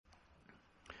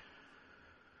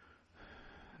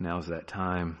now's that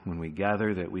time when we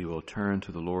gather that we will turn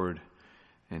to the Lord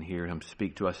and hear Him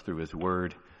speak to us through His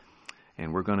Word.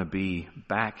 And we're going to be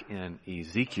back in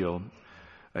Ezekiel.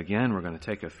 Again, we're going to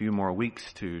take a few more weeks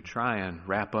to try and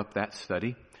wrap up that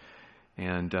study.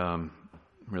 And I'm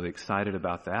really excited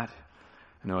about that.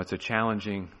 I know it's a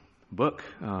challenging book,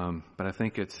 but I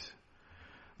think it's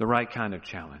the right kind of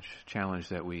challenge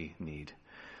that we need.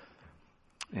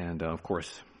 And of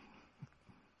course,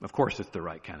 it's the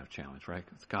right kind of challenge, right?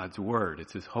 It's God's Word.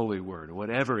 It's His holy Word.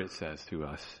 Whatever it says to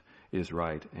us is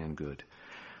right and good.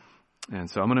 And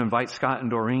so I'm going to invite Scott and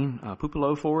Doreen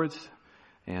Pupilo forwards,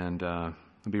 and we'll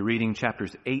be reading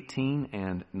chapters 18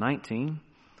 and 19.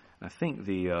 I think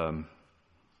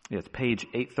it's page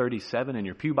 837 in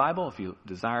your pew Bible, if you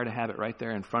desire to have it right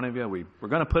there in front of you. We're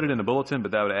going to put it in the bulletin,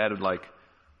 but that would have added like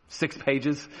 6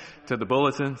 pages to the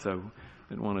bulletin, so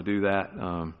didn't want to do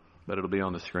that, but it'll be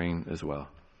on the screen as well.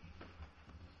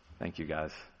 Thank you,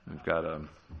 guys. We've got a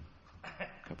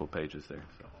couple pages there.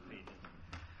 So.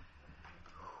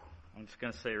 I'm just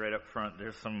going to say right up front,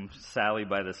 there's some Sally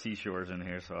by the seashores in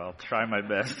here, so I'll try my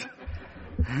best.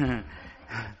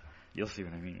 You'll see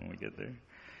what I mean when we get there.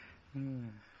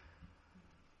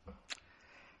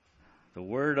 The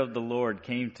word of the Lord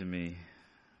came to me.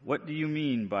 What do you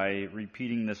mean by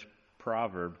repeating this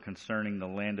proverb concerning the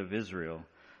land of Israel?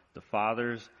 The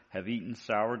fathers have eaten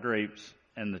sour grapes,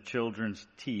 and the children's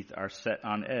teeth are set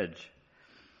on edge.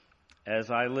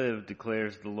 As I live,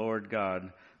 declares the Lord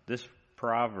God, this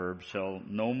proverb shall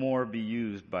no more be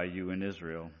used by you in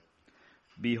Israel.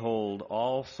 Behold,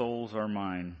 all souls are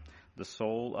mine. The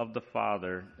soul of the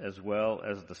Father as well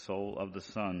as the soul of the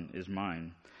Son is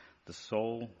mine. The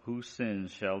soul who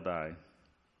sins shall die.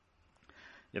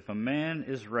 If a man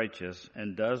is righteous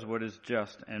and does what is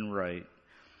just and right,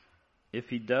 if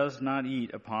he does not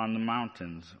eat upon the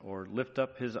mountains or lift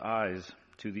up his eyes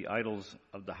to the idols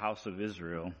of the house of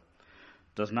Israel,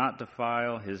 does not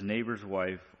defile his neighbor's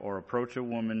wife or approach a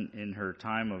woman in her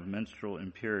time of menstrual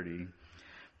impurity,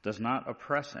 does not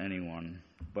oppress anyone,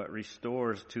 but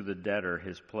restores to the debtor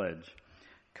his pledge,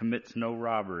 commits no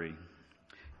robbery,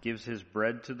 gives his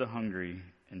bread to the hungry,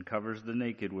 and covers the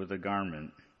naked with a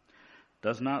garment,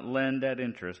 does not lend at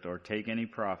interest or take any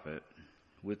profit,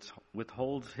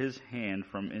 withholds his hand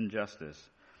from injustice,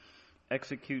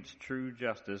 executes true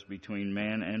justice between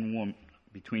man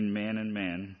and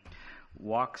man,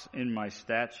 walks in my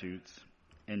statutes,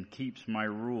 and keeps my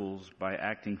rules by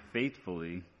acting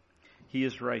faithfully, he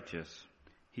is righteous.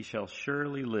 He shall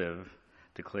surely live,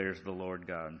 declares the Lord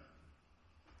God.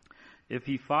 If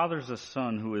he fathers a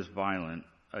son who is violent,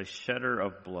 a shedder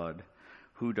of blood,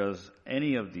 who does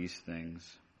any of these things,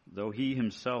 though he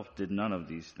himself did none of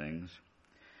these things,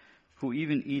 who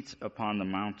even eats upon the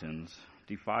mountains,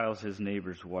 defiles his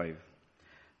neighbor's wife,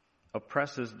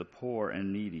 oppresses the poor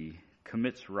and needy,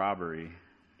 commits robbery,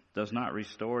 does not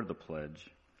restore the pledge,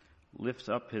 lifts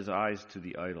up his eyes to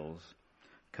the idols,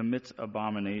 commits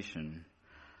abomination,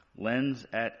 lends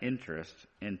at interest,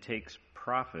 and takes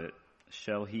profit,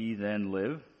 shall he then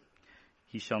live?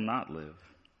 He shall not live.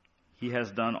 He has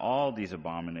done all these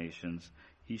abominations.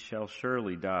 He shall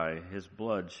surely die. His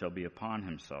blood shall be upon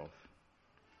himself.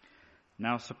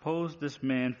 Now suppose this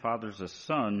man fathers a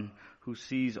son who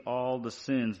sees all the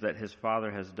sins that his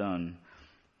father has done.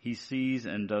 He sees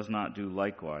and does not do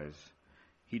likewise.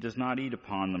 He does not eat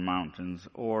upon the mountains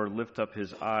or lift up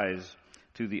his eyes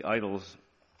to the idols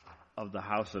of the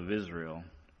house of Israel,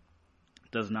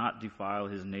 does not defile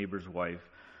his neighbor's wife,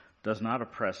 does not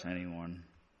oppress anyone,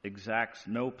 exacts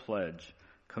no pledge,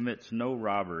 commits no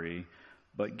robbery,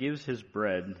 but gives his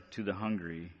bread to the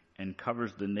hungry and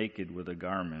covers the naked with a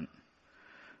garment,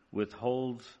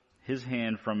 withholds his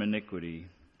hand from iniquity,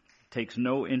 takes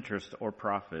no interest or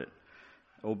profit,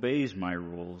 obeys my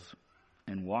rules,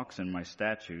 and walks in my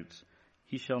statutes,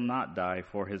 he shall not die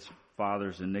for his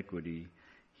father's iniquity.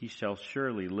 He shall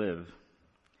surely live.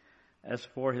 As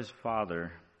for his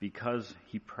father, because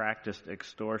he practiced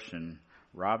extortion,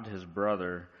 robbed his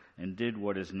brother, and did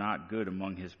what is not good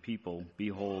among his people,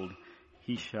 behold,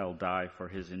 he shall die for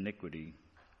his iniquity.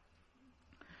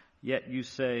 Yet you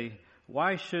say,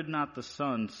 why should not the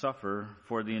son suffer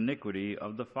for the iniquity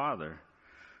of the father?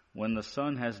 When the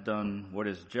son has done what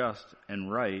is just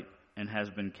and right, and has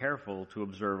been careful to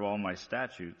observe all my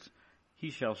statutes, he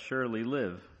shall surely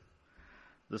live.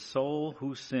 The soul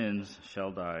who sins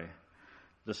shall die.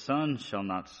 The son shall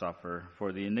not suffer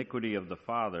for the iniquity of the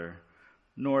father,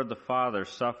 nor the father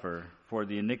suffer for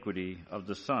the iniquity of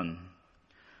the son.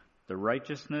 The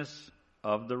righteousness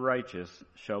of the righteous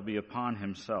shall be upon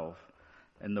himself,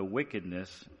 and the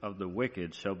wickedness of the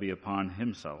wicked shall be upon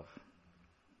himself.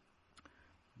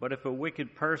 But if a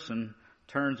wicked person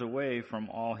turns away from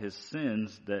all his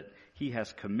sins that he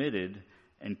has committed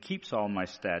and keeps all my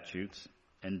statutes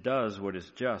and does what is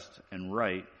just and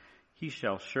right, he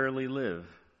shall surely live,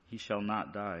 he shall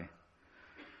not die.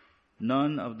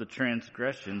 None of the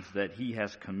transgressions that he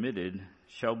has committed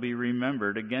shall be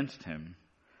remembered against him.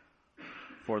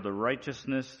 For the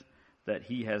righteousness that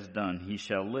he has done, he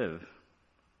shall live.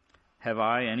 Have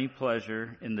I any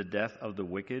pleasure in the death of the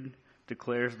wicked,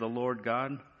 declares the Lord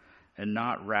God, and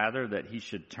not rather that he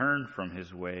should turn from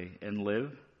his way and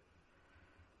live?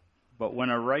 But when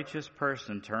a righteous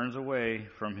person turns away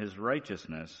from his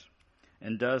righteousness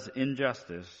and does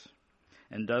injustice,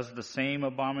 and does the same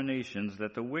abominations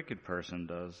that the wicked person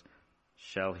does,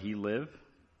 shall he live?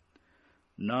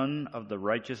 None of the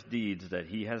righteous deeds that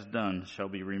he has done shall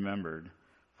be remembered,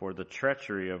 for the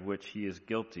treachery of which he is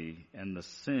guilty and the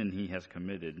sin he has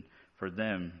committed, for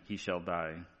them he shall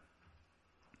die.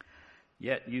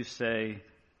 Yet you say,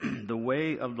 the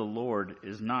way of the Lord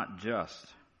is not just.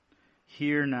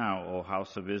 Hear now, O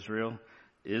house of Israel,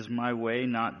 is my way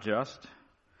not just?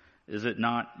 Is it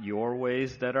not your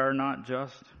ways that are not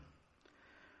just?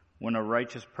 When a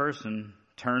righteous person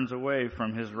turns away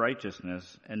from his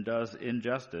righteousness and does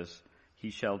injustice,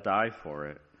 he shall die for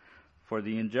it. For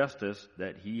the injustice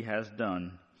that he has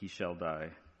done, he shall die.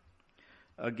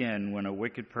 Again, when a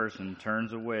wicked person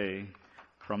turns away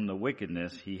from the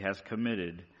wickedness he has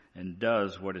committed and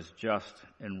does what is just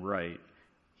and right,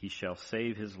 he shall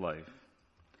save his life.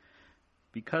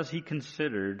 Because he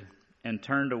considered and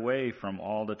turned away from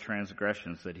all the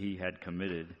transgressions that he had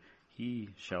committed, he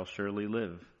shall surely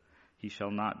live. He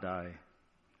shall not die.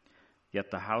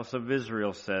 Yet the house of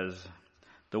Israel says,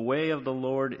 the way of the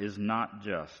Lord is not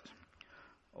just.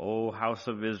 O house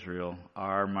of Israel,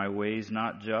 are my ways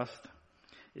not just?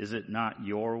 Is it not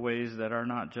your ways that are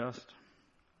not just?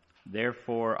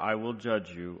 Therefore I will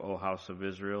judge you, O house of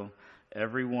Israel,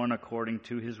 every one according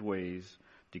to his ways,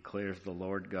 declares the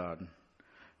Lord God.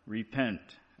 Repent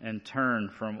and turn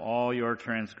from all your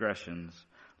transgressions,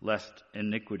 lest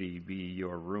iniquity be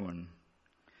your ruin.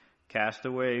 Cast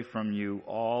away from you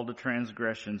all the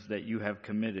transgressions that you have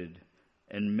committed,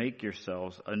 and make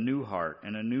yourselves a new heart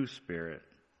and a new spirit.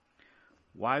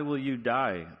 Why will you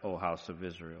die, O house of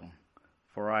Israel?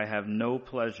 For I have no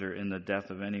pleasure in the death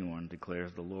of anyone,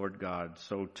 declares the Lord God.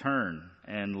 So turn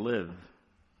and live.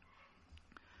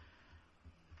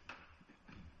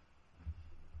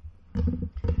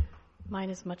 Mine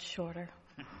is much shorter.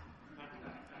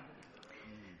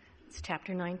 It's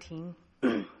chapter 19.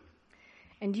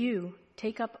 And you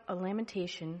take up a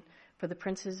lamentation for the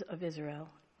princes of Israel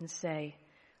and say,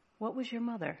 what was your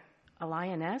mother? A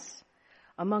lioness?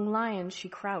 Among lions she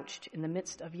crouched in the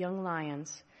midst of young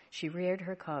lions. She reared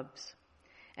her cubs.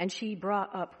 And she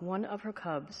brought up one of her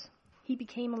cubs. He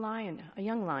became a lion, a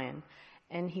young lion,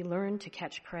 and he learned to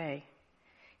catch prey.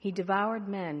 He devoured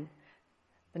men.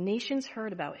 The nations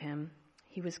heard about him.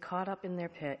 He was caught up in their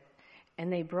pit,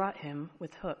 and they brought him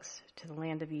with hooks to the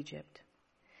land of Egypt.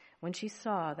 When she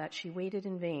saw that she waited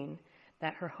in vain,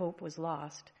 that her hope was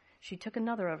lost, she took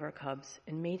another of her cubs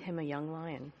and made him a young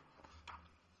lion.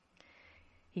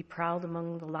 He prowled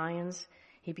among the lions.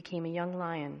 He became a young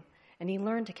lion, and he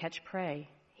learned to catch prey.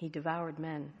 He devoured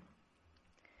men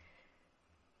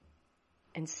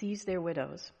and seized their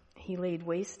widows. He laid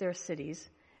waste their cities,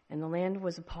 and the land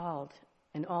was appalled,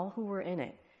 and all who were in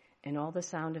it, and all the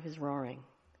sound of his roaring.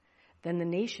 Then the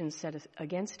nations set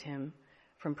against him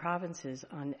from provinces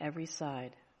on every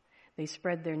side. They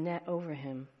spread their net over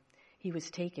him. He was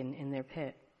taken in their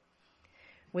pit.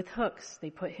 With hooks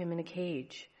they put him in a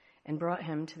cage and brought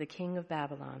him to the king of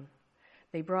Babylon.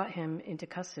 They brought him into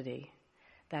custody,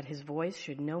 that his voice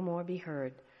should no more be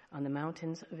heard on the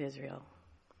mountains of Israel.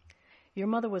 Your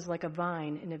mother was like a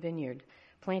vine in a vineyard,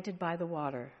 planted by the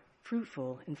water,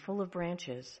 fruitful and full of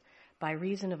branches, by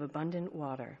reason of abundant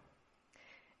water.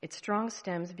 Its strong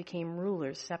stems became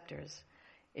rulers' scepters.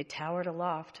 It towered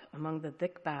aloft among the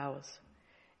thick boughs.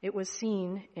 It was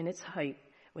seen in its height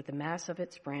with the mass of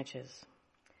its branches.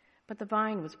 But the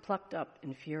vine was plucked up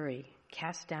in fury,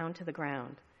 cast down to the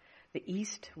ground. The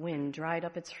east wind dried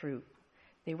up its fruit.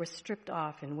 They were stripped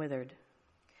off and withered.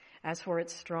 As for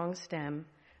its strong stem,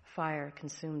 fire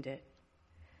consumed it.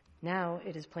 Now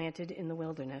it is planted in the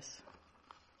wilderness,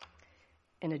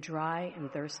 in a dry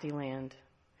and thirsty land.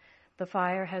 The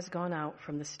fire has gone out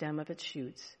from the stem of its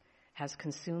shoots, has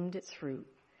consumed its fruit,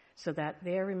 so that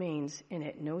there remains in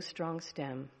it no strong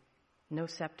stem, no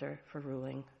scepter for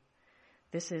ruling.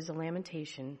 This is a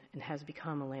lamentation and has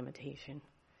become a lamentation.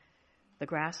 The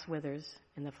grass withers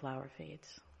and the flower fades.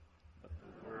 But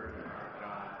the word of our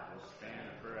God will stand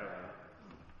forever.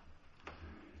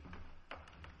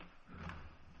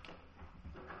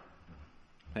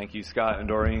 Thank you, Scott and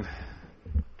Doreen.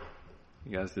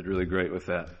 You guys did really great with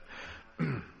that.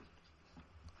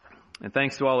 And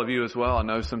thanks to all of you as well. I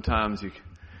know sometimes you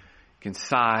can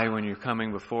sigh when you're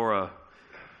coming before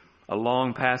a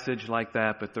long passage like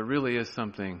that, but there really is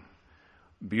something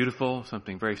beautiful,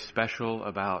 something very special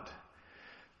about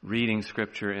reading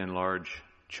Scripture in large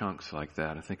chunks like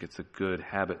that. I think it's a good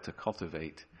habit to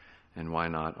cultivate, and why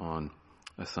not on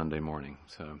a Sunday morning?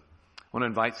 So I want to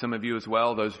invite some of you as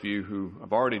well, those of you who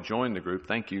have already joined the group,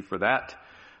 thank you for that.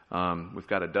 We've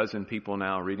got a dozen people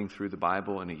now reading through the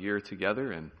Bible in a year together,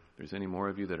 and if there's any more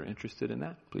of you that are interested in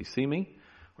that, please see me,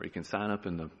 or you can sign up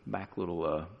in the back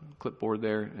little clipboard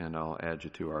there, and I'll add you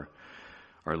to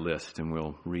our list, and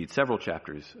we'll read several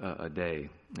chapters a day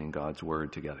in God's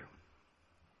Word together.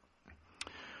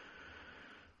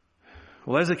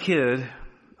 Well, as a kid,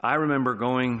 I remember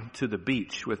going to the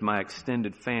beach with my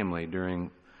extended family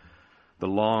during the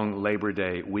long Labor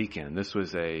Day weekend. This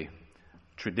was a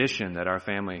tradition that our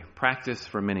family practiced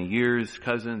for many years.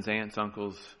 Cousins, aunts,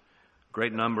 uncles, a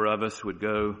great number of us would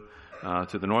go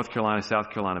to the North Carolina,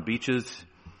 South Carolina beaches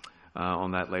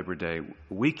on that Labor Day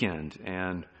weekend.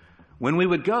 And when we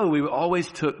would go, we always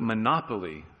took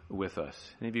Monopoly with us.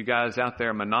 Any of you guys out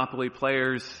there, Monopoly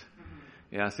players?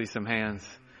 Yeah, I see some hands.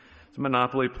 Some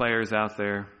Monopoly players out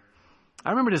there. I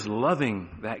remember just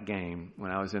loving that game when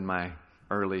I was in my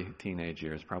early teenage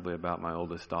years, probably about my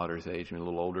oldest daughter's age, maybe a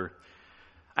little older.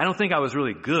 I don't think I was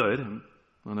really good. I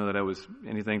don't know that I was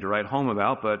anything to write home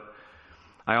about, but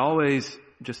I always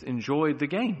just enjoyed the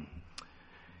game.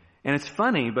 And it's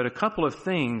funny, but a couple of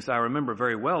things I remember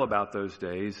very well about those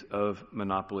days of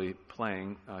Monopoly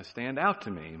playing stand out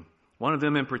to me. One of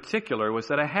them in particular was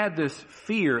that I had this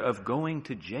fear of going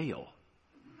to jail.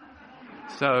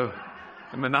 So,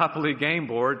 the Monopoly game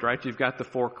board, right, you've got the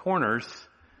four corners.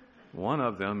 One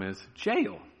of them is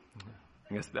jail.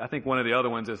 I think one of the other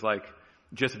ones is like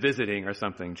just visiting or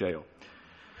something, jail.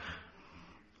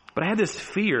 But I had this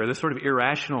fear, this sort of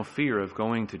irrational fear of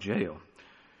going to jail.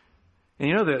 And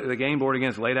you know, the game board again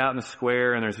is laid out in a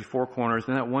square, and there's these four corners,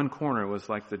 and that one corner was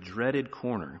like the dreaded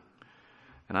corner.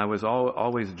 And I was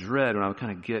always dread when I would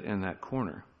kind of get in that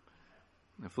corner.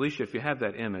 Now, Felicia, if you have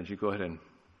that image, you go ahead and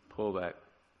pull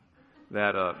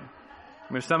that up.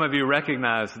 I mean, some of you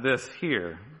recognize this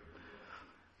here.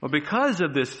 Well, because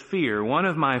of this fear, one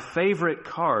of my favorite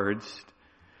cards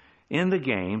in the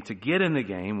game, to get in the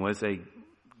game, was a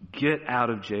get out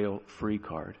of jail free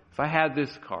card. If I had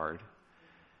this card,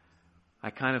 I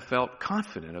kind of felt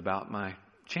confident about my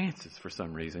chances for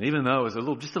some reason. Even though it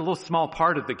was just a little small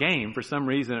part of the game, for some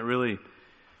reason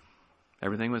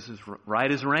everything was as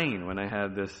right as rain when I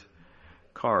had this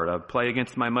card. I'd play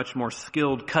against my much more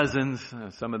skilled cousins.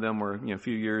 Some of them were a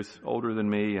few years older than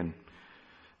me and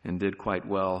did quite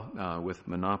well with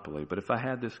Monopoly. But if I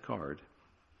had this card,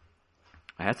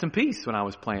 I had some peace when I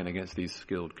was playing against these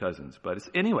skilled cousins. But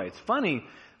it's funny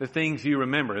the things you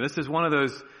remember. This is one of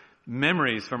those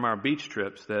memories from our beach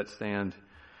trips that stand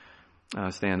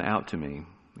out to me.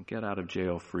 Get out of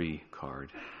jail free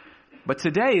card. But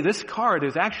today, this card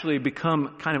has actually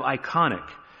become kind of iconic.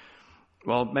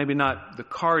 Well, maybe not the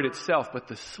card itself, but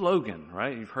the slogan,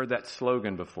 right? You've heard that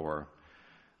slogan before.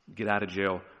 Get out of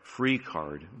jail free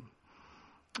card.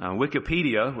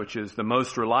 Wikipedia, which is the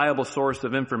most reliable source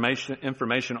of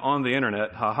information on the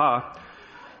internet,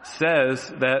 says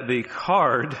that the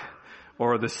card,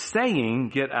 or the saying,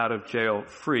 get out of jail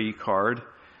free card,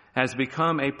 has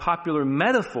become a popular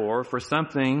metaphor for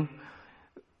something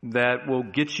that will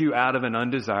get you out of an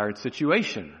undesired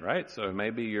situation, right? So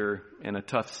maybe you're in a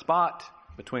tough spot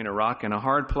between a rock and a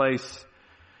hard place.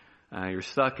 You're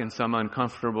stuck in some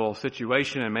uncomfortable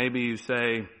situation, and maybe you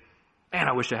say, man,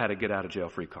 I wish I had a get out of jail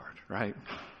free card, right?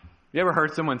 You ever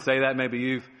heard someone say that? Maybe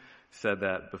you've said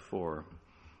that before.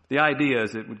 The idea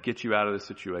is it would get you out of the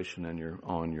situation and you're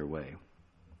on your way.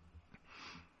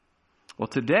 Well,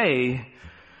 today,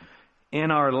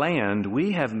 in our land,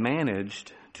 we have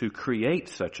managed to create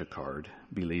such a card,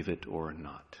 believe it or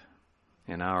not,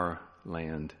 in our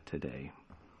land today.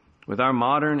 With our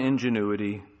modern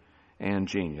ingenuity and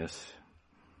genius,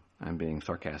 I'm being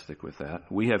sarcastic with that,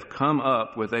 we have come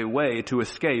up with a way to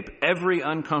escape every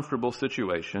uncomfortable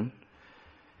situation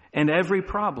and every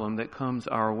problem that comes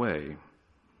our way.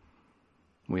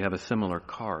 We have a similar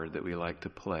card that we like to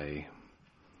play.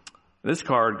 This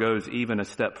card goes even a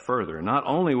step further. Not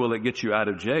only will it get you out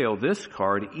of jail, this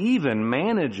card even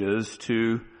manages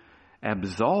to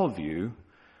absolve you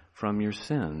from your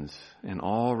sins and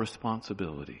all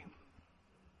responsibility.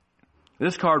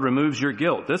 This card removes your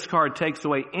guilt. This card takes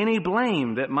away any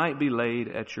blame that might be laid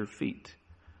at your feet.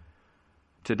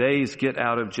 Today's get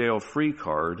out of jail free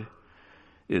card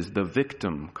is the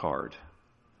victim card.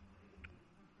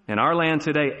 In our land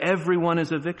today, everyone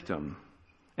is a victim.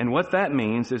 And what that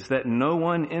means is that no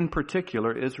one in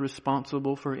particular is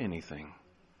responsible for anything.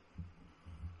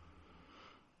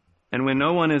 And when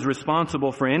no one is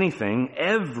responsible for anything,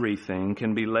 everything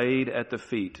can be laid at the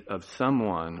feet of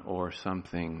someone or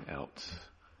something else.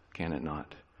 Can it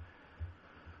not?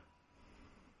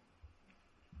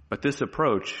 But this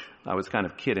approach, I was kind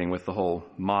of kidding with the whole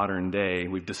modern day.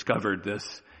 We've discovered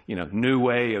this, new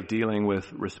way of dealing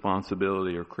with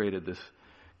responsibility, or created this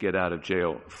get out of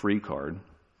jail free card.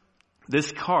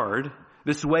 This card,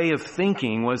 this way of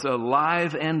thinking, was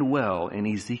alive and well in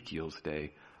Ezekiel's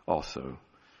day also,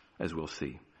 as we'll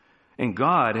see. And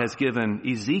God has given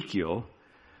Ezekiel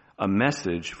a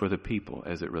message for the people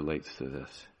as it relates to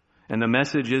this. And the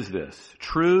message is this: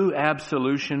 true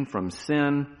absolution from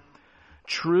sin,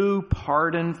 true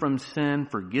pardon from sin,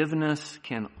 forgiveness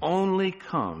can only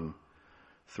come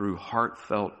through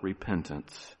heartfelt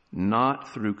repentance,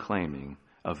 not through claiming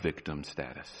a victim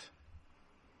status.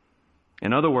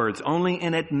 In other words, only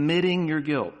in admitting your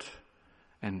guilt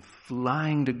and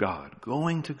flying to God,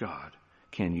 going to God,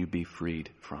 can you be freed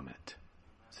from it.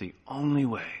 It's the only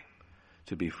way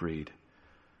to be freed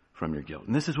from your guilt.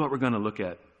 And this is what we're going to look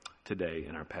at today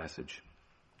in our passage.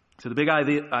 So the big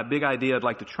idea I'd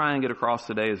like to try and get across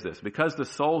today is this: because the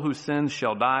soul who sins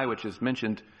shall die, which is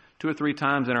mentioned 2 or 3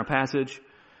 times in our passage.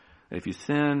 If you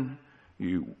sin,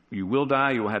 you will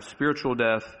die, you will have spiritual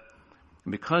death.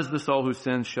 And because the soul who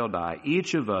sins shall die,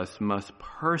 each of us must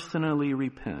personally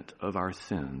repent of our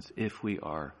sins if we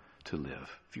are to live.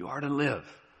 If you are to live,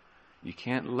 you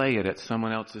can't lay it at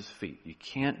someone else's feet. You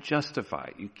can't justify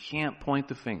it. You can't point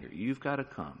the finger. You've got to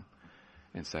come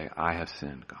and say, I have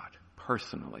sinned, God.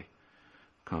 Personally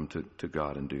come to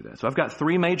God and do that. So I've got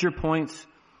 3 major points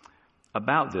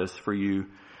about this for you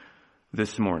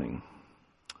this morning.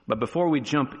 But before we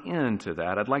jump into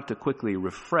that, I'd like to quickly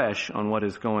refresh on what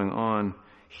is going on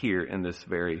here in this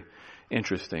very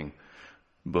interesting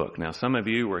book. Now, some of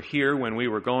you were here when we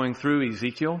were going through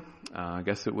Ezekiel. I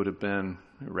guess it would have been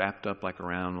wrapped up like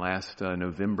around last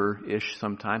November-ish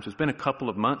sometime. So it's been a couple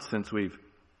of months since we've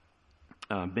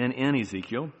been in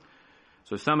Ezekiel.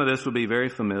 So some of this will be very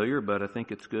familiar, but I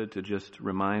think it's good to just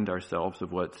remind ourselves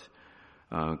of what's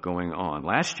going on.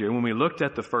 Last year, when we looked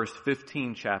at the first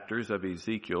 15 chapters of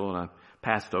Ezekiel, and I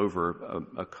passed over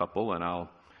a couple, and I'll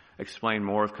explain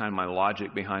more of kind of my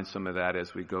logic behind some of that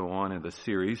as we go on in the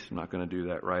series. I'm not going to do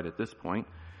that right at this point.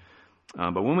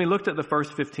 But when we looked at the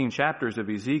first 15 chapters of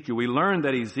Ezekiel, we learned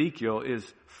that Ezekiel is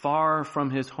far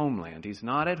from his homeland. He's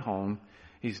not at home.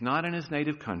 He's not in his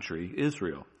native country,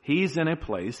 Israel. He's in a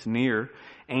place near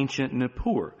ancient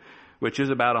Nippur, which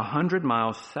is about 100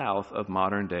 miles south of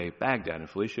modern-day Baghdad. And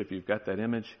Felicia, if you've got that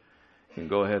image, you can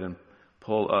go ahead and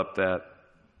pull up that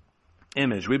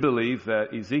image. We believe that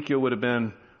Ezekiel would have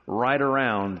been right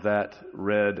around that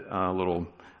red little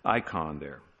icon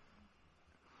there.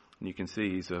 And you can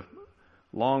see he's a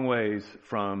long ways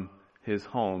from his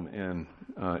home in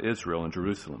Israel and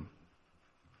Jerusalem.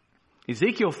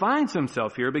 Ezekiel finds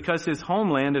himself here because his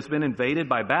homeland has been invaded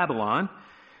by Babylon,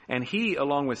 and he,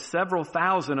 along with several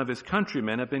thousand of his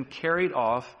countrymen, have been carried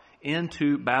off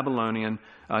into Babylonian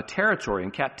territory in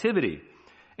captivity.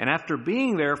 And after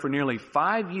being there for nearly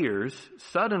 5 years,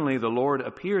 suddenly the Lord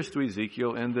appears to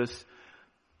Ezekiel in this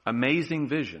amazing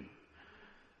vision.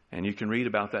 And you can read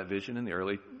about that vision in the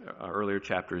earlier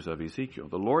chapters of Ezekiel.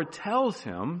 The Lord tells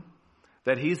him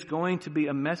that he's going to be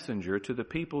a messenger to the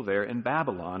people there in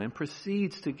Babylon, and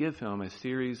proceeds to give him a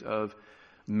series of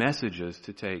messages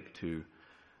to take to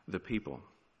the people.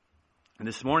 And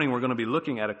this morning we're going to be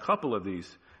looking at a couple of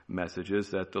these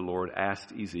messages that the Lord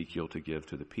asked Ezekiel to give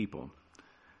to the people.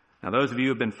 Now, those of you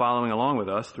who have been following along with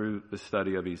us through the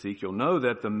study of Ezekiel know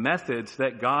that the methods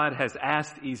that God has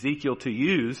asked Ezekiel to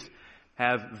use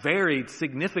have varied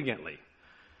significantly.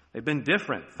 They've been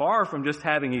different. Far from just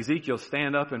having Ezekiel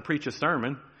stand up and preach a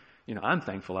sermon. I'm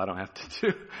thankful I don't have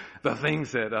to do the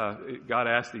things that God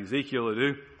asked Ezekiel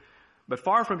to do. But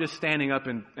far from just standing up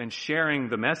and sharing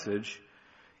the message,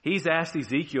 he's asked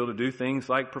Ezekiel to do things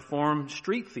like perform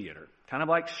street theater, kind of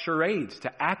like charades,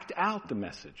 to act out the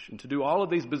message, and to do all of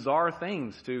these bizarre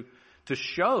things to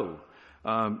show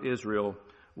Israel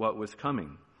what was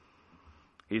coming.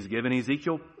 He's given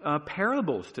Ezekiel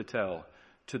parables to tell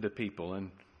to the people,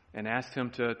 and asked him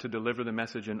to deliver the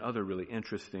message in other really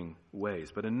interesting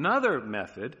ways. But another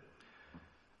method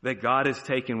that God has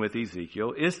taken with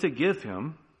Ezekiel is to give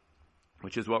him,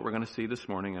 which is what we're going to see this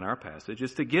morning in our passage,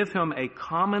 is to give him a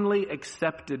commonly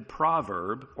accepted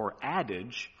proverb or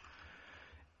adage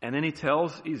And then he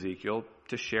tells Ezekiel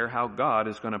to share how God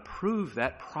is going to prove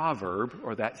that proverb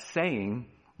or that saying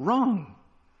wrong.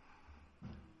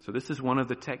 So this is one of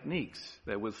the techniques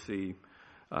that we'll see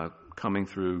coming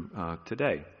through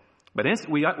today. But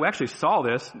we actually saw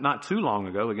this not too long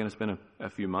ago. Again, it's been a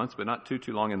few months, but not too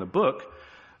long in the book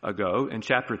ago. In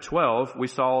chapter 12, we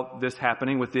saw this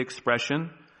happening with the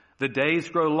expression, "The days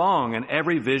grow long and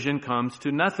every vision comes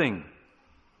to nothing."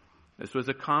 This was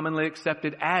a commonly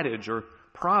accepted adage or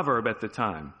proverb at the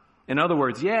time. In other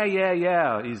words, yeah,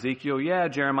 Ezekiel, yeah,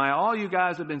 Jeremiah, all you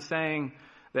guys have been saying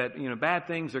that, bad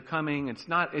things are coming. It's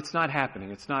not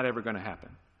happening. It's not ever going to happen.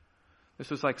 This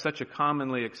was like such a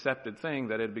commonly accepted thing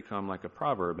that it had become like a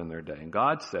proverb in their day. And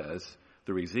God says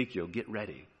through Ezekiel, get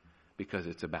ready because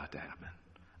it's about to happen.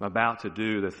 I'm about to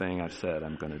do the thing I've said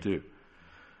I'm going to do.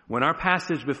 When our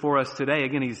passage before us today,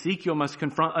 again, Ezekiel must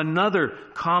confront another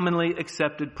commonly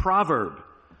accepted proverb.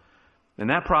 And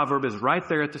that proverb is right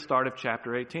there at the start of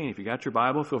chapter 18. If you got your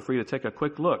Bible, feel free to take a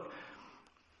quick look.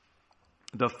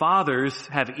 The fathers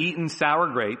have eaten sour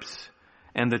grapes,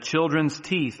 and the children's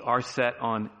teeth are set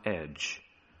on edge.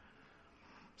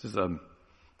 This is a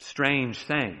strange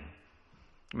saying.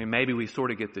 I mean, maybe we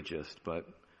sort of get the gist, but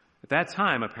at that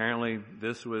time, apparently,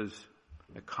 this was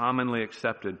a commonly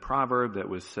accepted proverb that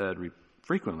was said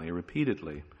frequently,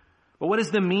 repeatedly. But what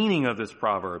is the meaning of this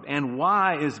proverb? And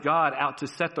why is God out to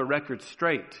set the record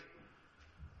straight?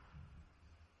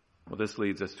 Well, this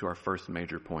leads us to our first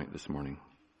major point this morning.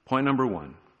 Point number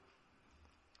 1.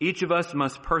 Each of us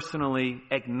must personally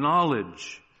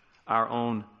acknowledge our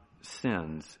own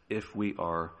sins if we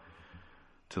are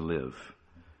to live.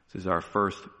 This is our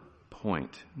first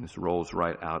point. This rolls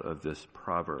right out of this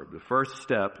proverb. The first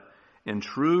step in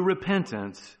true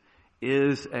repentance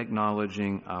is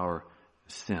acknowledging our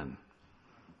sin.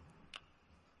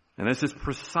 And this is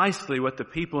precisely what the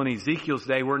people in Ezekiel's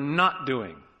day were not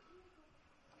doing.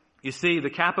 You see, the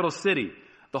capital city,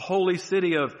 the holy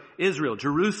city of Israel,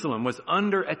 Jerusalem, was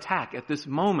under attack at this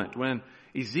moment when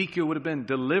Ezekiel would have been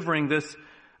delivering this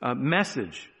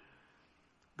message.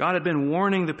 God had been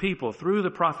warning the people through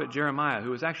the prophet Jeremiah,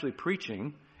 who was actually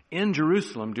preaching in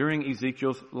Jerusalem during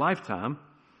Ezekiel's lifetime,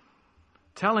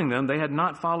 telling them they had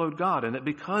not followed God and that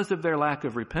because of their lack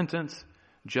of repentance,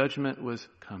 judgment was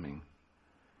coming.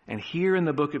 And here in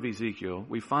the book of Ezekiel,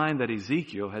 we find that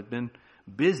Ezekiel had been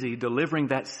busy delivering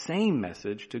that same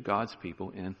message to God's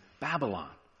people in Babylon,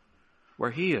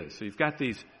 where he is. So you've got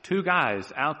these two guys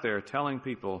out there telling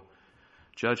people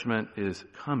judgment is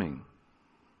coming.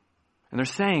 And they're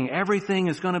saying everything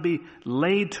is going to be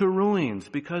laid to ruins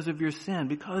because of your sin,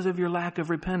 because of your lack of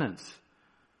repentance.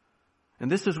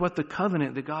 And this is what the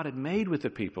covenant that God had made with the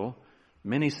people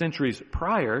many centuries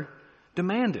prior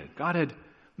demanded. God had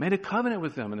made a covenant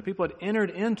with them, and the people had entered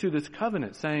into this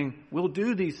covenant saying, we'll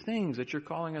do these things that you're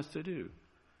calling us to do.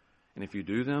 And if you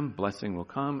do them, blessing will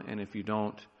come, and if you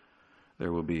don't,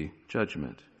 there will be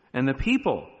judgment. And the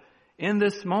people in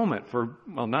this moment,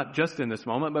 not just in this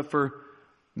moment, but for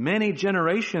many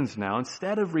generations now,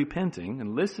 instead of repenting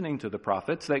and listening to the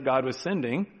prophets that God was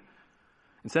sending,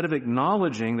 instead of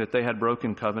acknowledging that they had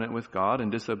broken covenant with God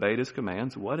and disobeyed his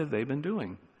commands, what have they been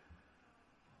doing?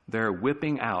 They're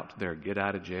whipping out their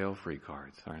get-out-of-jail-free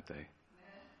cards, aren't they?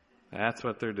 That's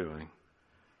what they're doing.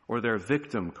 Or their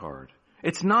victim card.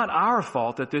 It's not our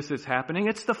fault that this is happening.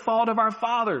 It's the fault of our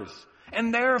fathers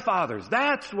and their fathers.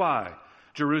 That's why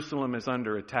Jerusalem is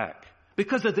under attack.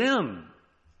 Because of them.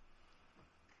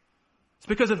 It's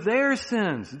because of their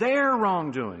sins, their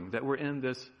wrongdoing, that we're in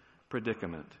this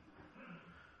predicament.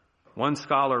 One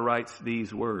scholar writes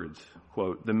these words,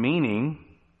 quote, "The meaning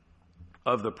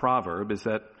of the proverb is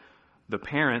that the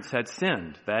parents had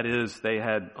sinned. That is, they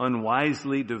had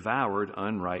unwisely devoured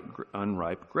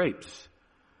unripe grapes.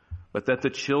 But that the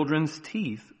children's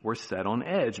teeth were set on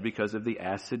edge because of the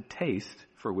acid taste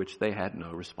for which they had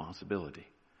no responsibility."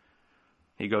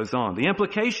 He goes on. The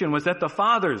implication was that the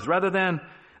fathers, rather than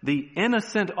the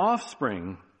innocent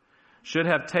offspring, should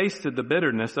have tasted the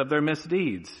bitterness of their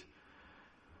misdeeds,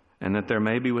 and that there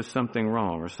maybe was something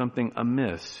wrong or something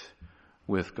amiss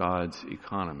with God's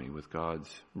economy, with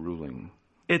God's ruling.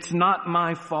 It's not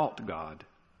my fault, God.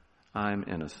 I'm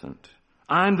innocent.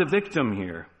 I'm the victim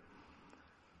here.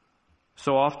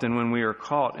 So often when we are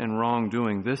caught in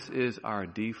wrongdoing, this is our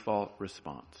default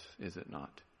response, is it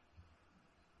not?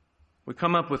 We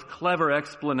come up with clever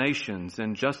explanations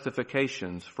and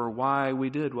justifications for why we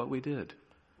did what we did.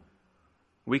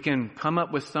 We can come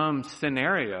up with some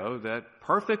scenario that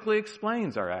perfectly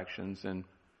explains our actions and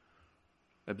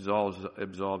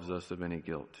absolves us of any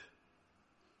guilt.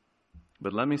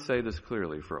 But let me say this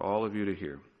clearly for all of you to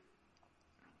hear.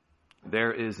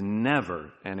 There is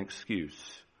never an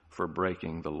excuse for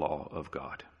breaking the law of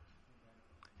God.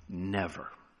 Never.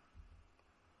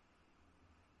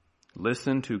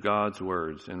 Listen to God's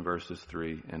words in verses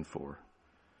 3 and 4.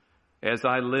 As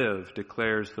I live,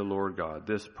 declares the Lord God,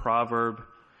 this proverb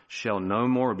shall no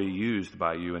more be used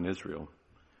by you in Israel.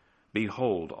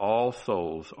 Behold, all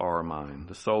souls are mine.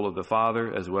 The soul of the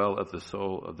Father as well as the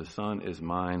soul of the Son is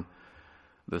mine.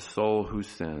 The soul who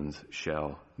sins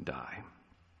shall die.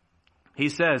 He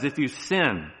says, if you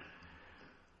sin,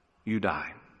 you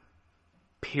die.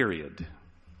 Period.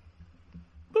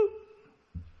 Boop.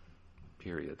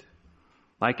 Period.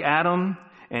 Like Adam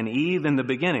and Eve in the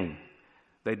beginning,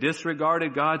 they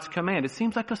disregarded God's command. It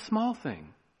seems like a small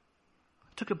thing.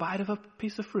 I took a bite of a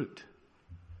piece of fruit.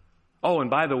 Oh,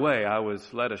 and by the way, I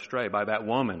was led astray by that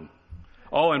woman.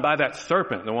 Oh, and by that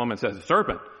serpent. The woman says,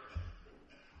 serpent.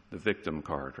 The victim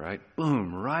card, right?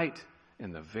 Boom, right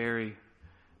in the very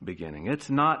beginning. It's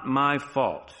not my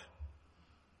fault.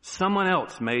 Someone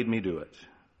else made me do it.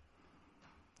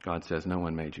 God says, no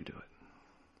one made you do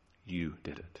it. You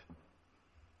did it.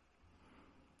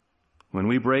 When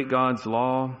we break God's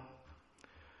law,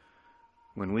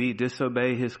 when we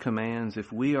disobey His commands,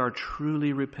 if we are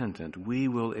truly repentant, we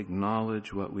will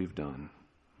acknowledge what we've done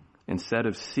instead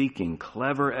of seeking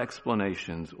clever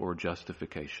explanations or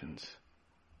justifications.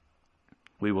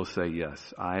 We will say,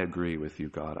 yes, I agree with you,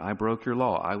 God. I broke your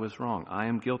law. I was wrong. I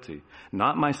am guilty.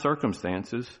 Not my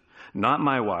circumstances, not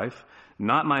my wife,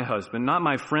 not my husband, not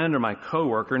my friend or my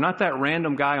coworker, not that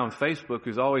random guy on Facebook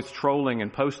who's always trolling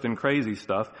and posting crazy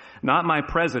stuff, not my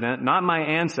president, not my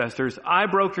ancestors. I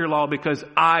broke your law because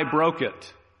I broke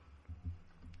it.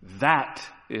 That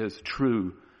is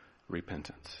true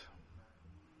repentance.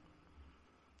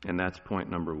 And that's point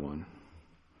number 1.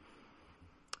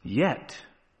 Yet,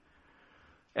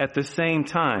 at the same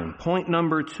time, point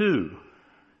number 2,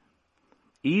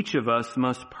 each of us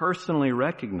must personally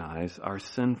recognize our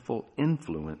sinful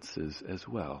influences as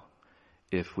well,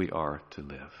 if we are to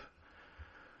live.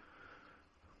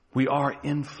 We are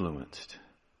influenced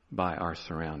by our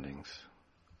surroundings.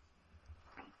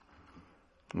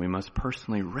 We must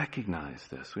personally recognize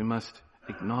this. We must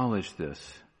acknowledge this.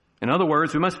 In other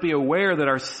words, we must be aware that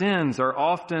our sins are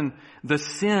often the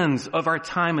sins of our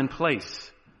time and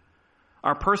place.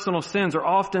 Our personal sins are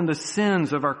often the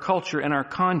sins of our culture and our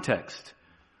context.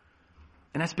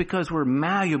 And that's because we're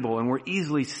malleable and we're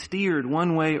easily steered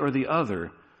one way or the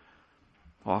other,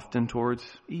 often towards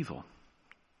evil.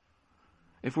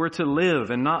 If we're to live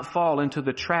and not fall into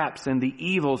the traps and the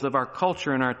evils of our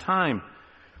culture and our time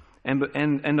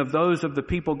and of those of the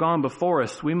people gone before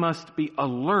us, we must be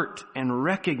alert and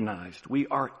recognized we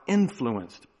are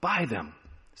influenced by them.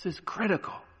 This is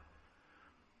critical.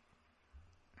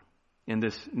 In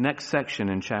this next section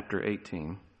in chapter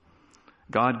 18,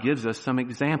 God gives us some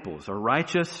examples. A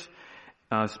righteous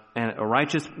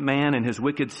man and his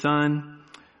wicked son,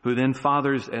 who then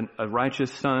fathers a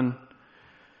righteous son.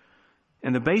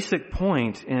 And the basic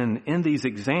point in these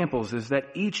examples is that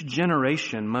each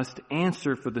generation must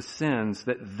answer for the sins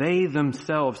that they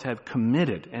themselves have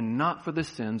committed and not for the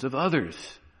sins of others.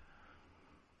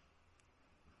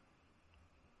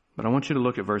 But I want you to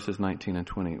look at verses 19 and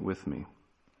 20 with me.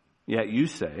 Yet you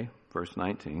say, verse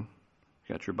 19, you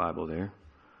got your Bible there,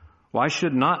 why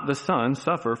should not the Son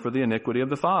suffer for the iniquity of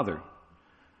the Father?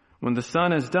 When the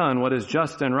Son has done what is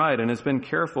just and right and has been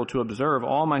careful to observe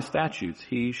all my statutes,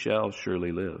 he shall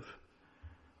surely live.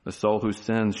 The soul who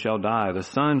sins shall die. The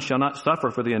Son shall not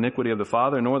suffer for the iniquity of the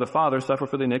Father, nor the Father suffer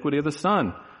for the iniquity of the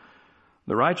Son.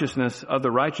 The righteousness of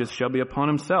the righteous shall be upon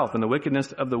himself, and the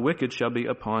wickedness of the wicked shall be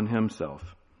upon himself.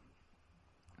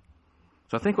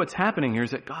 So I think what's happening here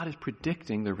is that God is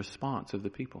predicting the response of the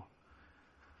people.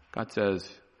 God says,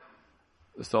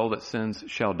 the soul that sins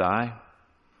shall die.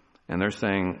 And they're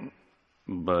saying,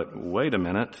 but wait a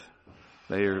minute.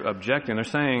 They are objecting. They're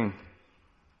saying,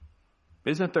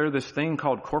 isn't there this thing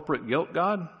called corporate guilt,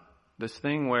 God? This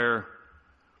thing where,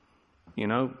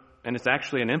 and it's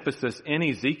actually an emphasis in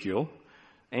Ezekiel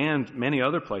and many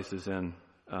other places in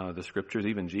the scriptures.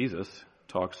 Even Jesus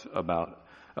talks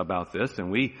about this.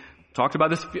 And we talked about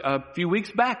this a few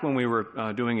weeks back when we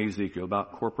were doing Ezekiel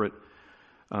about corporate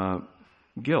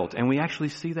guilt. And we actually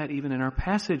see that even in our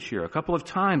passage here. A couple of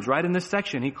times right in this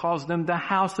section, he calls them the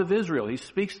house of Israel. He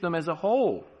speaks to them as a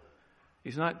whole.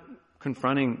 He's not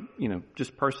confronting,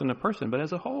 just person to person, but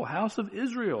as a whole. House of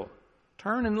Israel.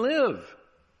 Turn and live,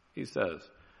 he says.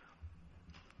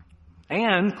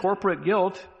 And corporate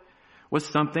guilt was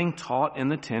something taught in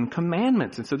the 10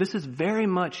 Commandments. And so this is very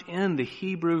much in the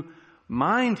Hebrew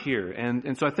mind here.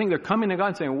 And so I think they're coming to God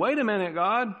and saying, wait a minute,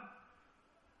 God.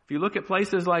 If you look at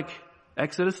places like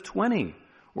Exodus 20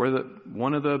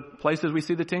 one of the places we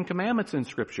see the Ten Commandments in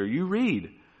Scripture. You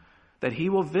read that he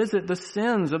will visit the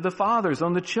sins of the fathers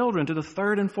on the children to the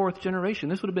third and fourth generation.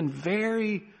 This would have been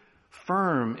very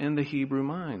firm in the Hebrew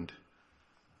mind,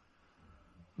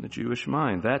 the Jewish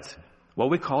mind. That's what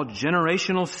we call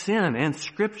generational sin, and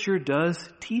Scripture does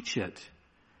teach it.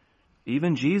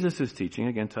 Even Jesus' teaching,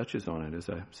 again, touches on it, as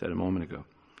I said a moment ago.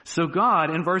 So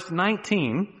God, in verse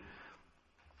 19,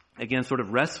 again, sort of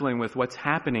wrestling with what's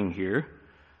happening here,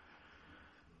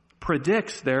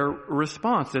 predicts their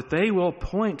response, that they will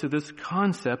point to this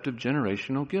concept of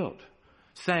generational guilt,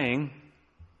 saying,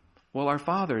 well, our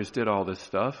fathers did all this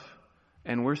stuff,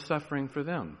 and we're suffering for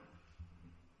them.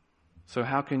 So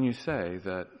how can you say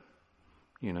that,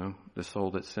 the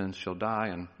soul that sins shall die,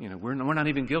 and, we're not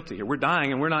even guilty here. We're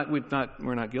dying, and we're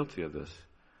not guilty of this.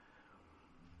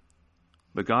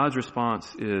 But God's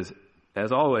response is,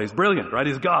 as always, brilliant, right?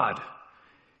 He's God.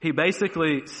 He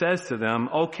basically says to them,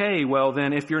 okay, well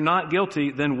then, if you're not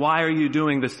guilty, then why are you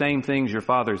doing the same things your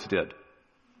fathers did?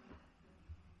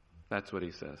 That's what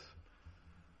he says.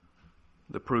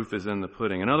 The proof is in the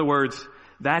pudding. In other words,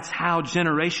 that's how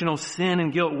generational sin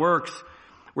and guilt works.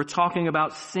 We're talking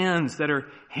about sins that are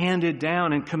handed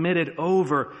down and committed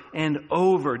over and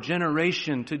over,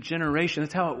 generation to generation.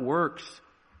 That's how it works.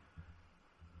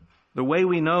 The way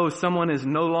we know someone is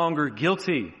no longer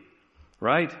guilty,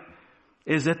 right,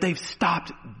 is that they've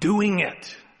stopped doing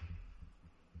it.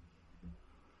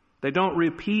 They don't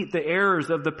repeat the errors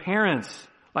of the parents,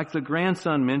 like the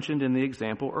grandson mentioned in the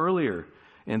example earlier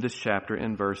in this chapter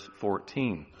in verse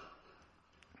 14.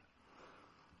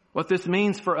 What this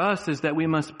means for us is that we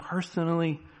must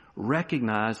personally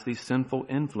recognize these sinful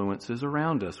influences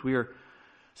around us. We are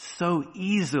so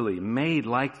easily made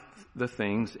like the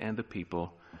things and the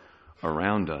people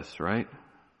around us, right?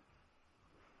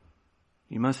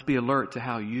 You must be alert to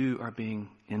how you are being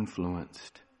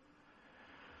influenced.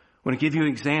 I want to give you an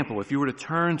example. If you were to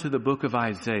turn to the book of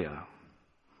Isaiah,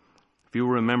 if you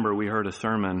remember, we heard a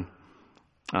sermon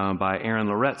by Aaron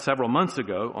Lorette several months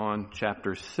ago on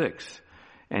chapter 6.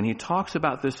 And he talks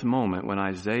about this moment when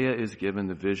Isaiah is given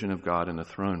the vision of God in the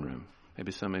throne room.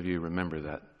 Maybe some of you remember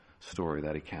that story,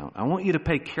 that account. I want you to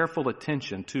pay careful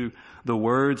attention to the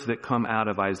words that come out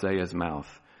of Isaiah's mouth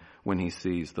when he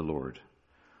sees the Lord.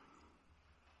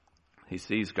 He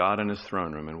sees God in his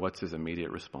throne room, and what's his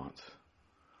immediate response?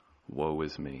 Woe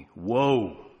is me.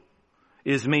 Woe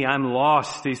is me. I'm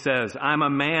lost, he says. I'm a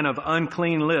man of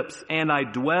unclean lips, and I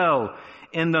dwell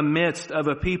in the midst of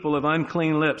a people of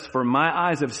unclean lips, for my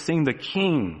eyes have seen the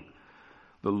King,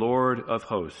 the Lord of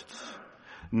hosts.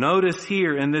 Notice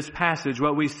here in this passage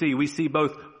what we see. We see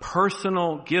both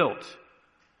personal guilt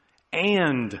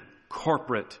and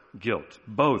corporate guilt,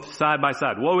 both side by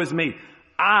side. Woe is me.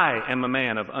 I am a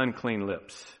man of unclean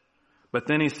lips. But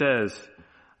then he says,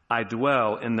 I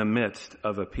dwell in the midst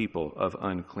of a people of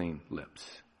unclean lips.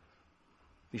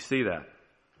 You see that?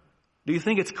 Do you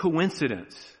think it's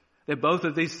coincidence that both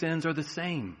of these sins are the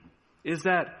same? Is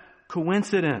that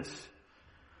coincidence?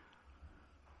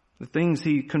 The things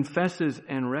he confesses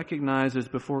and recognizes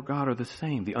before God are the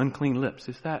same. The unclean lips.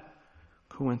 Is that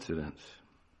coincidence?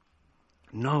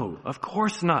 No, of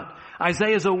course not.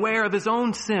 Isaiah is aware of his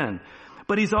own sin,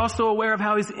 but he's also aware of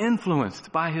how he's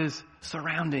influenced by his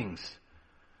surroundings.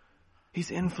 He's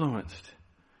influenced.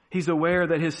 He's aware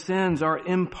that his sins are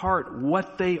in part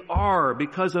what they are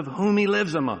because of whom he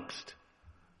lives amongst.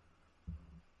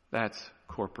 That's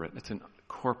corporate. It's a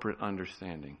corporate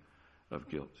understanding of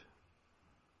guilt.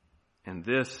 And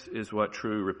this is what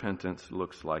true repentance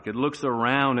looks like. It looks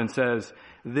around and says,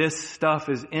 this stuff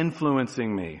is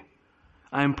influencing me.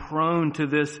 I'm prone to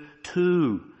this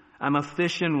too. I'm a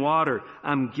fish in water.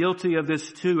 I'm guilty of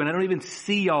this too. And I don't even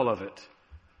see all of it.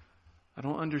 I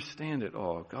don't understand it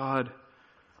all. God,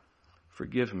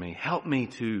 forgive me. Help me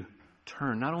to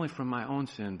turn not only from my own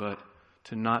sin, but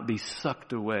to not be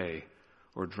sucked away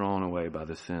or drawn away by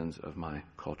the sins of my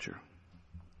culture.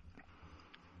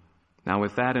 Now,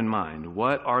 with that in mind,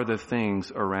 what are the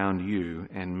things around you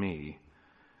and me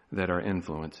that are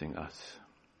influencing us?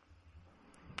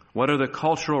 What are the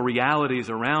cultural realities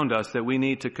around us that we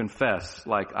need to confess,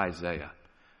 like Isaiah?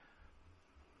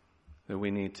 That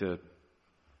we need to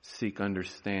seek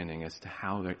understanding as to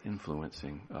how they're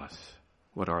influencing us.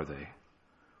 What are they?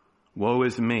 Woe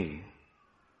is me.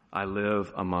 I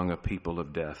live among a people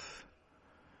of death.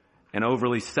 An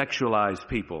overly sexualized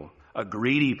people, a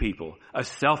greedy people, a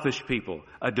selfish people,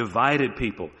 a divided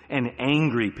people, an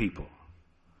angry people.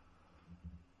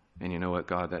 And you know what,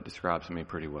 God, that describes me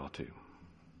pretty well too.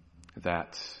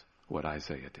 That's what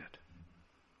Isaiah did.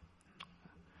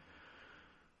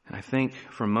 And I think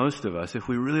for most of us, if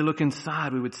we really look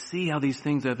inside, we would see how these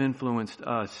things have influenced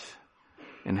us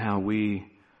and how we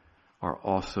are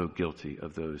also guilty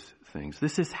of those things.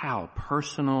 This is how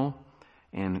personal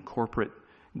and corporate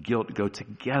guilt go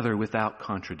together without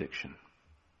contradiction.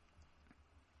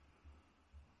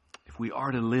 If we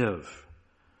are to live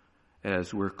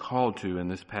as we're called to in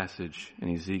this passage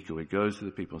in Ezekiel, it goes to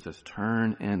the people and says,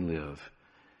 turn and live.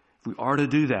 If we are to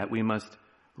do that, we must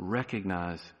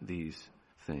recognize these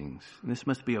things. And this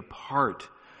must be a part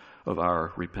of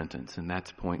our repentance, and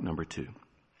that's point number 2.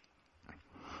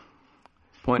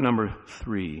 Point number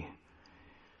 3.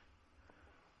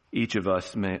 Each of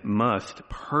us must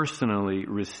personally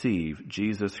receive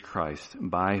Jesus Christ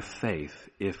by faith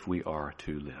if we are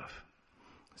to live.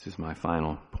 This is my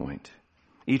final point.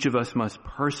 Each of us must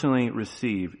personally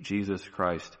receive Jesus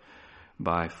Christ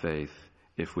by faith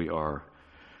if we are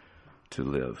to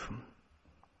live.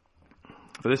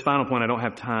 For this final point, I don't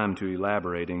have time to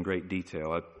elaborate in great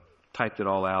detail. I typed it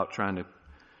all out, trying to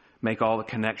make all the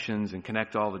connections and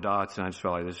connect all the dots, and I just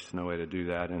felt like there's just no way to do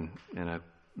that in a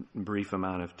brief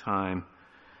amount of time.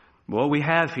 What we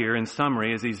have here in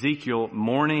summary is Ezekiel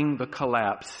mourning the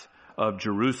collapse of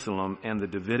Jerusalem and the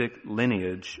Davidic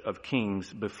lineage of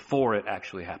kings before it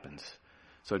actually happens.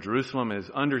 So Jerusalem is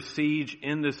under siege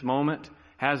in this moment,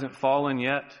 hasn't fallen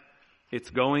yet. It's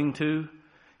going to.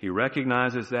 He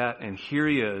recognizes that, and here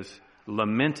he is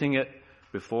lamenting it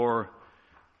before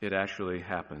it actually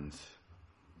happens.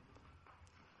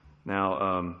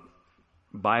 Now,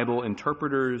 Bible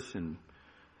interpreters and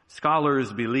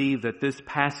scholars believe that this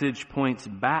passage points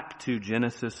back to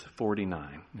Genesis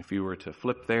 49. If you were to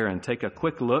flip there and take a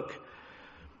quick look,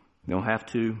 you don't have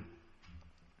to.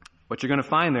 What you're going to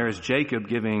find there is Jacob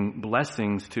giving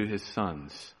blessings to his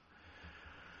sons.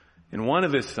 And one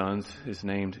of his sons is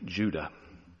named Judah.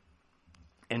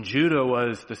 And Judah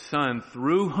was the son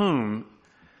through whom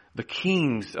the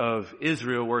kings of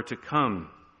Israel were to come.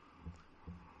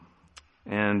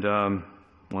 And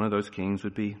one of those kings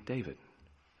would be David.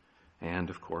 And,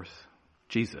 of course,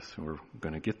 Jesus. We're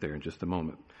going to get there in just a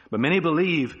moment. But many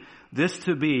believe this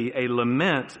to be a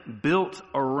lament built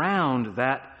around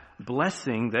that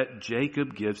blessing that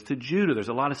Jacob gives to Judah. There's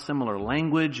a lot of similar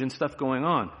language and stuff going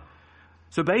on.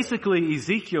 So basically,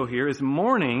 Ezekiel here is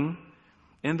mourning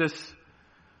in this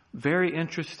very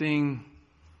interesting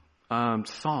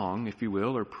song, if you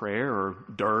will, or prayer, or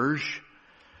dirge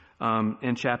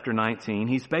in chapter 19.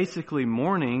 He's basically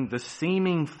mourning the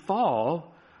seeming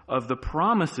fall of the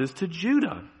promises to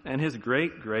Judah and his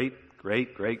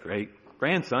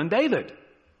great-great-great-great-great-grandson David.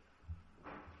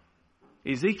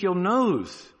 Ezekiel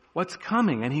knows what's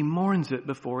coming, and he mourns it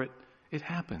before it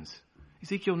happens.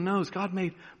 Ezekiel knows God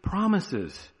made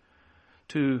promises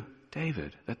to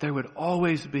David that there would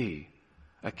always be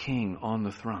a king on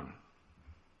the throne.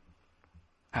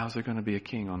 How's there going to be a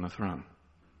king on the throne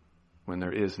when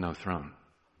there is no throne?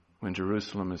 When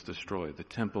Jerusalem is destroyed, the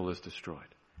temple is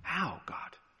destroyed. How,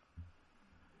 God?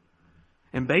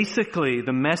 And basically,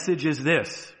 the message is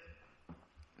this.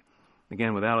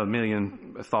 Again, without a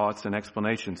million thoughts and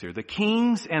explanations here. The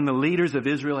kings and the leaders of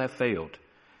Israel have failed.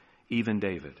 Even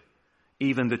David.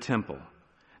 Even the temple.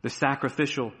 The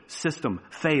sacrificial system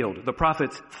failed. The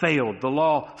prophets failed. The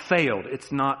law failed.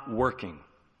 It's not working.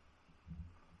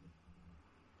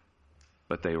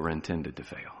 But they were intended to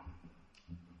fail.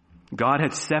 God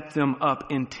had set them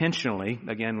up intentionally,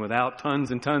 again, without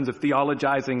tons and tons of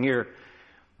theologizing here.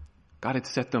 God had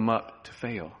set them up to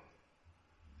fail.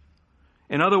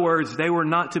 In other words, they were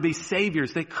not to be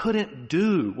saviors. They couldn't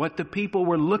do what the people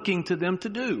were looking to them to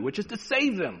do, which is to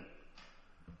save them.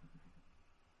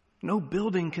 No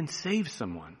building can save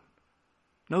someone.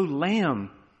 No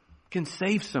lamb can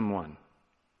save someone.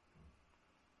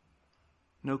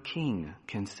 No king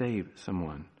can save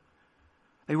someone.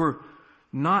 They were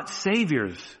not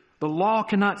saviors. The law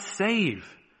cannot save.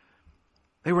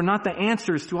 They were not the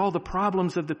answers to all the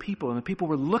problems of the people, and the people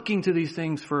were looking to these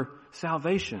things for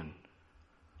salvation.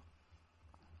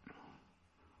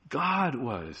 God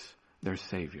was their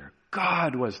Savior.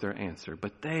 God was their answer,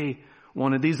 but they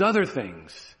wanted these other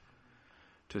things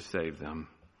to save them.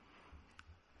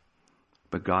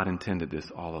 But God intended this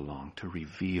all along, to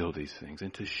reveal these things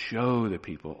and to show the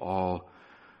people all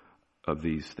of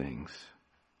these things.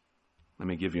 Let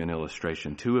me give you an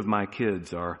illustration. 2 of my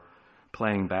kids are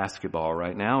playing basketball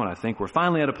right now, and I think we're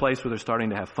finally at a place where they're starting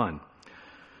to have fun.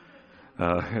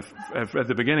 At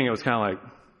the beginning, it was kind of like,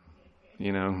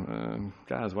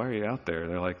 guys, why are you out there?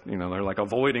 They're like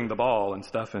avoiding the ball and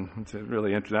stuff, and it's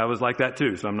really interesting. I was like that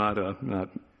too, so I'm not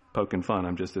poking fun.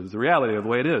 It's the reality of the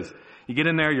way it is. You get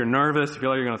in there, you're nervous, you feel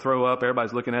like you're going to throw up,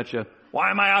 everybody's looking at you.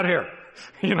 Why am I out here?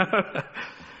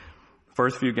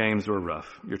 First few games were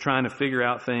rough. You're trying to figure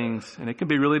out things, and it can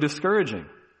be really discouraging.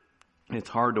 It's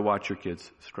hard to watch your kids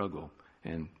struggle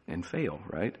and fail,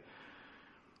 right?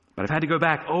 But I've had to go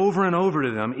back over and over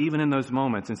to them, even in those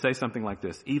moments, and say something like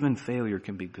this: even failure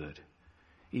can be good.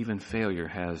 Even failure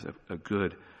has a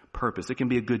good purpose. It can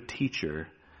be a good teacher.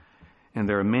 And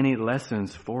there are many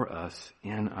lessons for us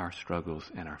in our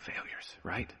struggles and our failures,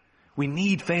 right? We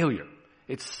need failure.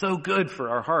 It's so good for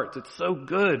our hearts. It's so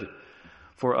good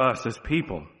for us as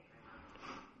people.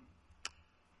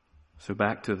 So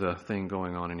back to the thing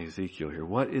going on in Ezekiel here.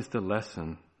 What is the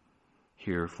lesson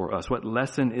here for us? What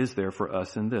lesson is there for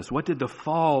us in this? What did the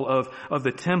fall of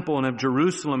the temple and of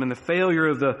Jerusalem and the failure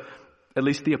of at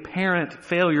least the apparent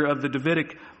failure of the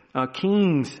Davidic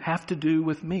kings have to do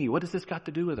with me? What has this got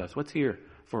to do with us? What's here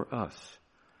for us?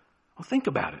 Well, think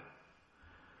about it.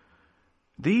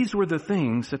 These were the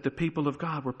things that the people of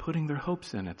God were putting their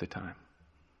hopes in at the time.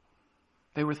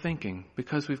 They were thinking,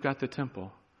 because we've got the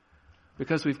temple,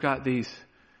 because we've got these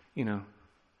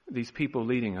people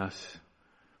leading us,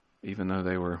 even though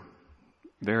they were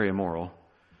very immoral,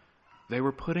 they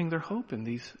were putting their hope in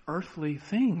these earthly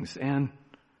things and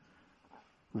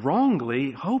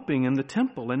wrongly hoping in the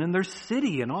temple and in their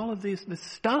city and all of this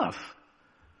stuff.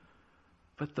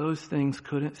 But those things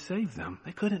couldn't save them.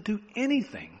 They couldn't do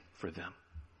anything for them.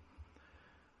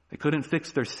 They couldn't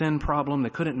fix their sin problem. They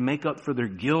couldn't make up for their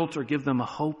guilt or give them a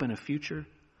hope and a future.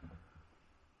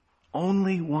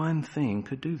 Only one thing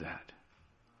could do that.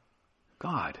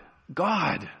 God.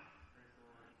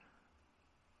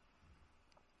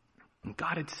 And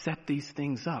God had set these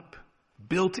things up,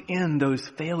 built in those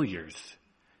failures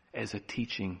as a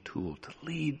teaching tool to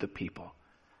lead the people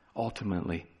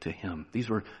ultimately to Him. These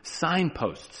were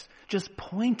signposts just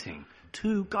pointing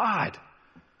to God.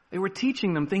 They were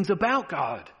teaching them things about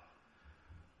God.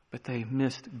 But they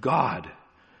missed God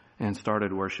and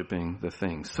started worshiping the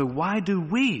things. So why do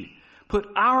we put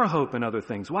our hope in other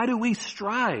things? Why do we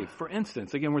strive? For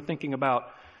instance, again, we're thinking about,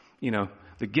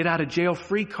 the get out of jail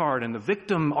free card and the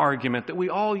victim argument that we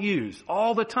all use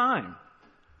all the time.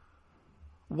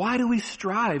 Why do we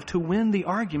strive to win the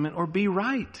argument or be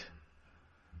right?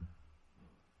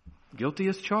 Guilty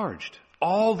as charged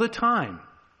all the time.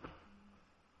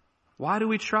 Why do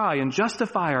we try and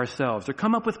justify ourselves or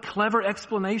come up with clever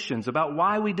explanations about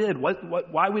why we did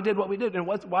why we did what we did and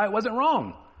why it wasn't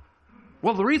wrong?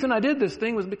 Well, the reason I did this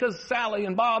thing was because Sally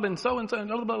and Bob and so and so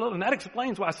and that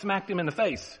explains why I smacked him in the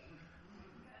face.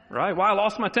 Right? Why I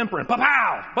lost my temper and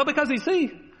pow! Well, because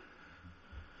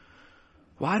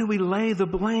why do we lay the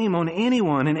blame on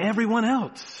anyone and everyone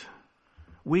else?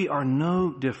 We are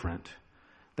no different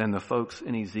than the folks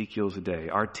in Ezekiel's day.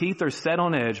 Our teeth are set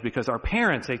on edge because our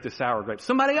parents ate the sour grapes.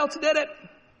 Somebody else did it.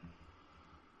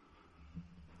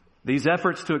 These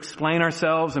efforts to explain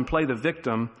ourselves and play the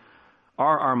victim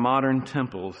are our modern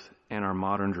temples and our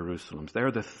modern Jerusalems. They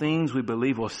are the things we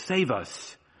believe will save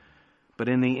us. But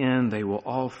in the end, they will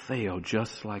all fail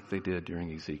just like they did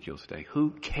during Ezekiel's day.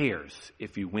 Who cares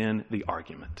if you win the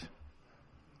argument?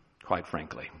 Quite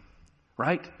frankly.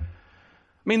 Right?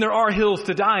 I mean, there are hills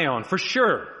to die on, for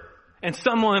sure. And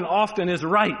someone often is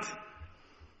right.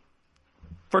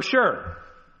 For sure.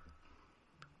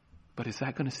 But is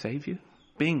that going to save you?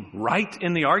 Being right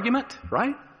in the argument,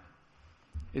 right?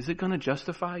 Is it going to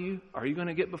justify you? Are you going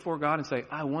to get before God and say,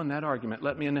 I won that argument.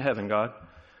 Let me into heaven, God?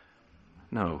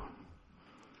 No.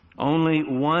 Only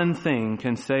one thing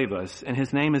can save us, and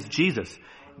His name is Jesus.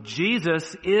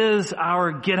 Jesus is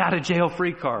our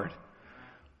get-out-of-jail-free card.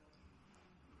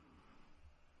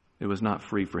 It was not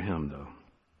free for Him, though.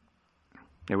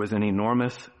 There was an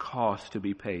enormous cost to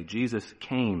be paid. Jesus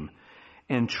came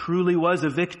and truly was a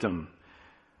victim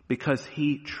because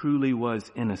He truly was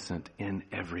innocent in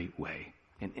every way.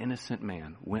 An innocent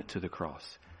man went to the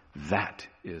cross. That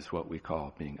is what we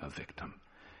call being a victim.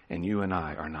 And you and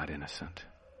I are not innocent.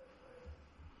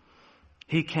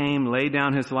 He came, laid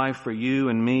down His life for you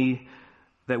and me,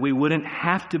 that we wouldn't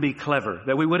have to be clever,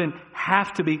 that we wouldn't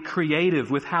have to be creative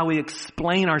with how we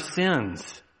explain our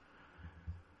sins.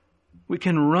 We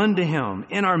can run to Him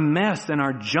in our mess and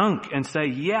our junk and say,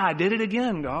 yeah, I did it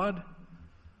again, God.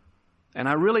 And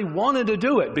I really wanted to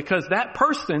do it because that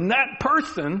person,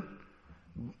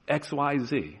 X, Y,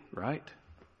 Z, right?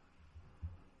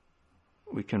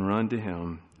 We can run to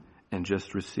Him and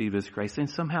just receive His grace. And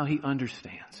somehow He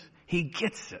understands. He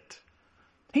gets it.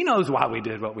 He knows why we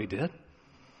did what we did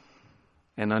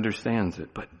and understands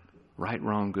it. But right,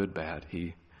 wrong, good, bad,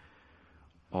 He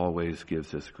always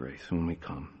gives us grace when we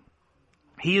come.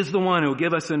 He is the one who will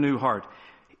give us a new heart.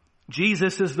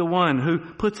 Jesus is the one who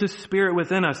puts His Spirit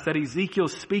within us that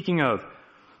Ezekiel's speaking of.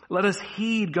 Let us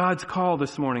heed God's call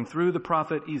this morning through the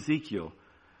prophet Ezekiel.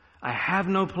 I have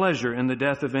no pleasure in the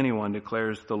death of anyone,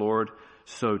 declares the Lord,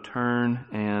 so turn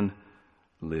and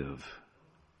live.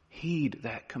 Heed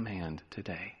that command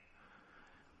today.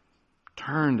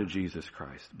 Turn to Jesus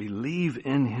Christ. Believe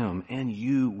in Him and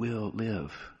you will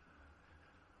live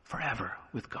forever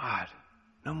with God.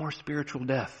 No more spiritual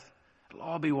death. It'll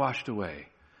all be washed away.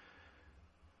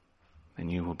 And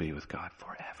you will be with God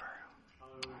forever.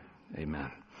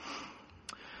 Amen.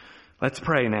 Let's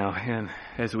pray now, and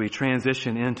as we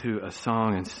transition into a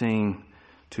song and sing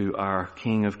to our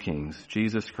King of Kings,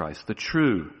 Jesus Christ, the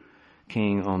true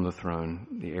King on the throne,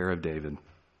 the heir of David.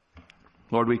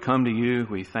 Lord, we come to you.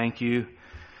 We thank you.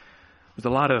 There's a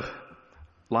lot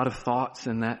of thoughts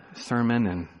in that sermon,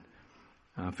 and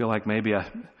I feel like maybe I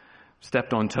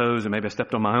stepped on toes, and maybe I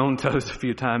stepped on my own toes a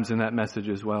few times in that message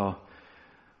as well.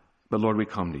 But Lord, we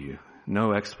come to you.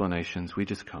 No explanations. We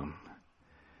just come.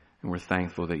 And we're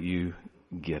thankful that you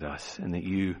get us and that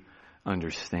you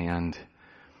understand.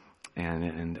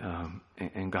 And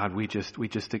God, we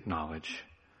just acknowledge.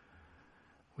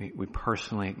 We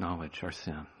personally acknowledge our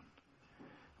sin.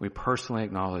 We personally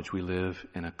acknowledge we live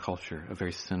in a culture, a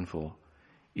very sinful,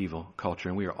 evil culture,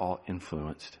 and we are all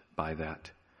influenced by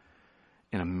that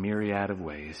in a myriad of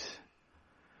ways,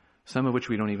 some of which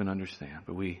we don't even understand,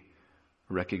 but we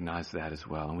recognize that as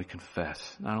well, and we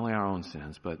confess not only our own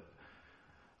sins, but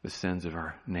the sins of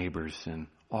our neighbors and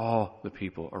all the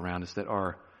people around us that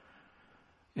are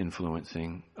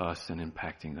influencing us and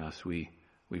impacting us. We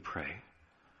pray.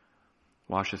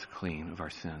 Wash us clean of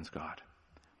our sins, God.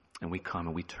 And we come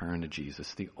and we turn to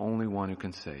Jesus, the only one who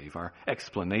can save. Our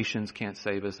explanations can't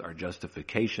save us. Our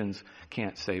justifications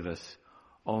can't save us.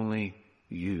 Only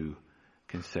you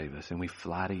can save us. And we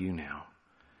fly to you now,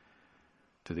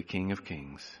 to the King of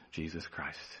Kings, Jesus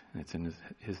Christ. And it's in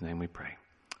his name we pray.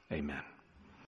 Amen.